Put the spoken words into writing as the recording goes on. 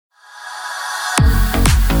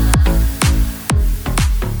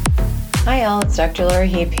Hi all, it's Dr. Laura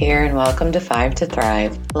Heap here and welcome to 5 to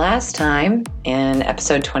Thrive. Last time in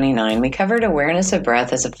episode 29, we covered awareness of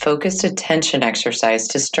breath as a focused attention exercise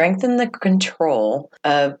to strengthen the control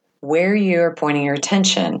of where you are pointing your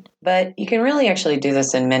attention. But you can really actually do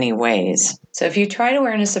this in many ways. So if you tried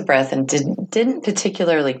awareness of breath and didn't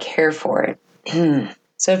particularly care for it,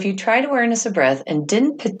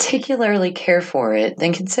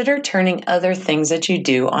 then consider turning other things that you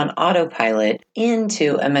do on autopilot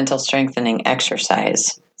into a mental strengthening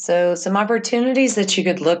exercise. So some opportunities that you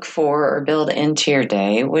could look for or build into your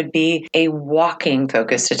day would be a walking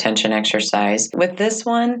focused attention exercise. With this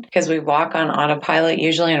one, because we walk on autopilot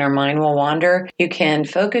usually and our mind will wander, you can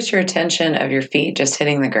focus your attention of your feet just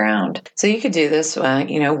hitting the ground. So you could do this,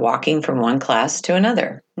 walking from one class to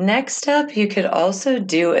another. Next up, you could also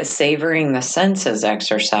do a savoring the senses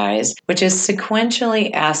exercise, which is sequentially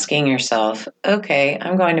asking yourself, okay,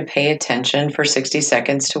 I'm going to pay attention for 60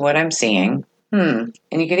 seconds to what I'm seeing. And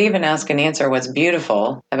you could even ask and answer what's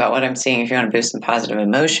beautiful about what I'm seeing if you want to boost some positive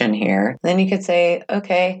emotion here. Then you could say,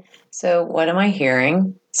 okay, so what am I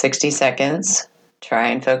hearing? 60 seconds. Try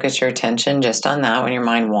and focus your attention just on that. When your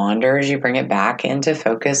mind wanders, you bring it back into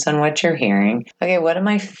focus on what you're hearing. Okay, what am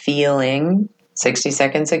I feeling? 60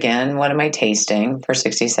 seconds again. What am I tasting for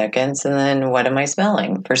 60 seconds? And then what am I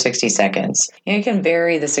smelling for 60 seconds? You can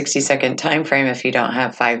vary the 60-second time frame if you don't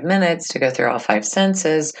have 5 minutes to go through all 5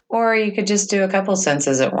 senses, or you could just do a couple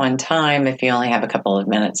senses at one time if you only have a couple of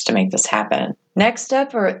minutes to make this happen. Next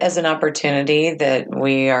up, or as an opportunity that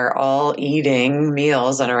we are all eating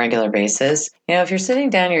meals on a regular basis, if you're sitting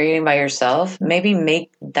down, you're eating by yourself, maybe make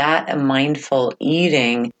that a mindful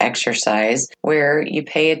eating exercise where you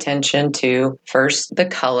pay attention to first the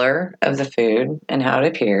color of the food and how it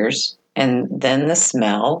appears, and then the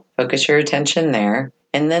smell, focus your attention there,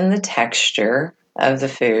 and then the texture of the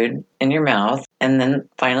food in your mouth, and then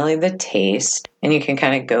finally the taste. And you can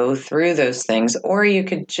kind of go through those things, or you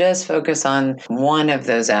could just focus on one of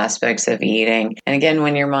those aspects of eating. And again,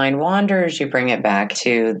 when your mind wanders, you bring it back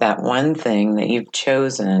to that one thing that you've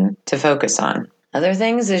chosen to focus on. Other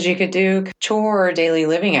things is you could do chore or daily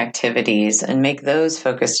living activities and make those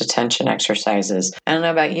focused attention exercises. I don't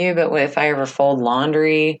know about you, but if I ever fold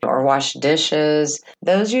laundry or wash dishes,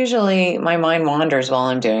 those usually my mind wanders while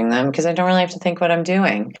I'm doing them because I don't really have to think what I'm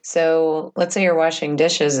doing. So let's say you're washing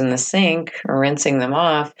dishes in the sink or rinsing them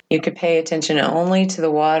off, you could pay attention only to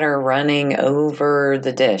the water running over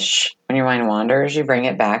the dish. When your mind wanders, you bring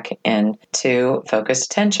it back into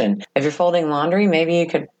focused attention. If you're folding laundry, maybe you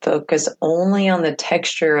could focus only on the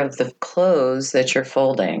texture of the clothes that you're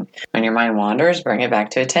folding. When your mind wanders, bring it back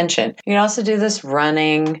to attention. You can also do this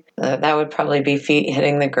running. That would probably be feet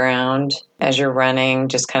hitting the ground as you're running,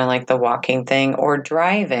 just kind of like the walking thing. Or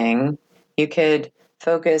driving, you could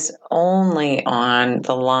focus only on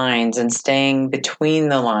the lines and staying between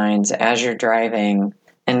the lines as you're driving,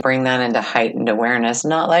 and bring that into heightened awareness.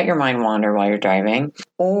 Not let your mind wander while you're driving.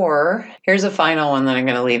 Or here's a final one that I'm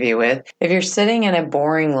going to leave you with. If you're sitting in a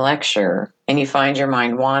boring lecture and you find your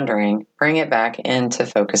mind wandering, bring it back into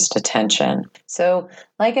focused attention. So,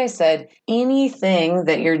 like I said, anything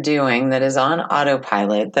that you're doing that is on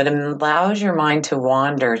autopilot that allows your mind to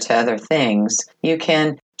wander to other things, you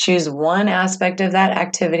can choose one aspect of that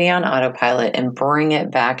activity on autopilot and bring it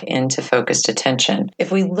back into focused attention.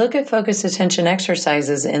 If we look at focused attention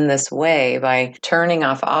exercises in this way, by turning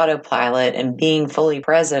off autopilot and being fully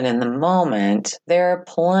present in the moment, there are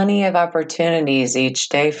plenty of opportunities each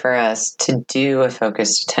day for us to do a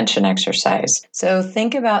focused attention exercise. So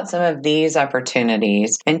think about some of these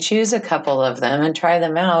opportunities and choose a couple of them and try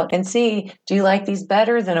them out and see, do you like these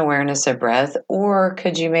better than awareness of breath? Or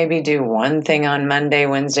could you maybe do one thing on Monday,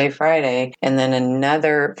 Wednesday, Friday, and then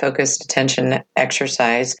another focused attention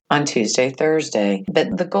exercise on Tuesday, Thursday?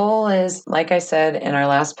 But the goal is, like I said in our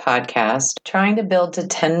last podcast, trying to build to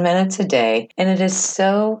 10 minutes a day. And it is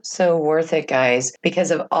so worth it, guys, because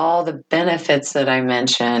of all the benefits that I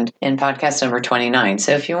mentioned in podcast number 29.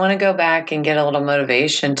 So if you want to go back and get a little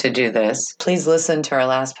motivation to do this, please listen to our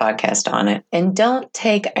last podcast on it. And don't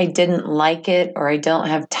take I didn't like it, or I don't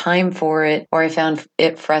have time for it, or I found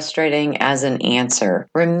it frustrating as an answer.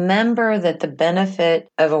 Remember that the benefit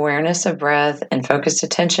of awareness of breath and focused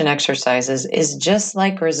attention exercises is just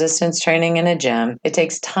like resistance training in a gym. It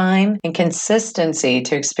takes time and consistency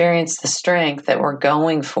to experience the strength that we're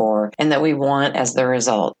going for and that we want as the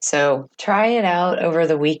result. So try it out over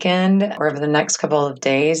the weekend or over the next couple of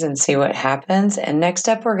days and see what happens. And next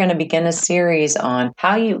up, we're going to begin a series on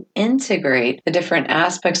how you integrate the different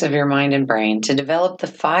aspects of your mind and brain to develop the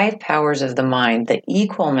 5 powers of the mind that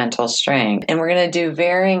equal mental strength. And we're going to do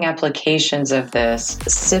varying applications of this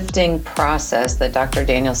sifting process that Dr.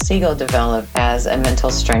 Daniel Siegel developed as a mental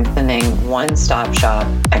strengthening one-stop shop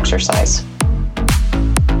exercise.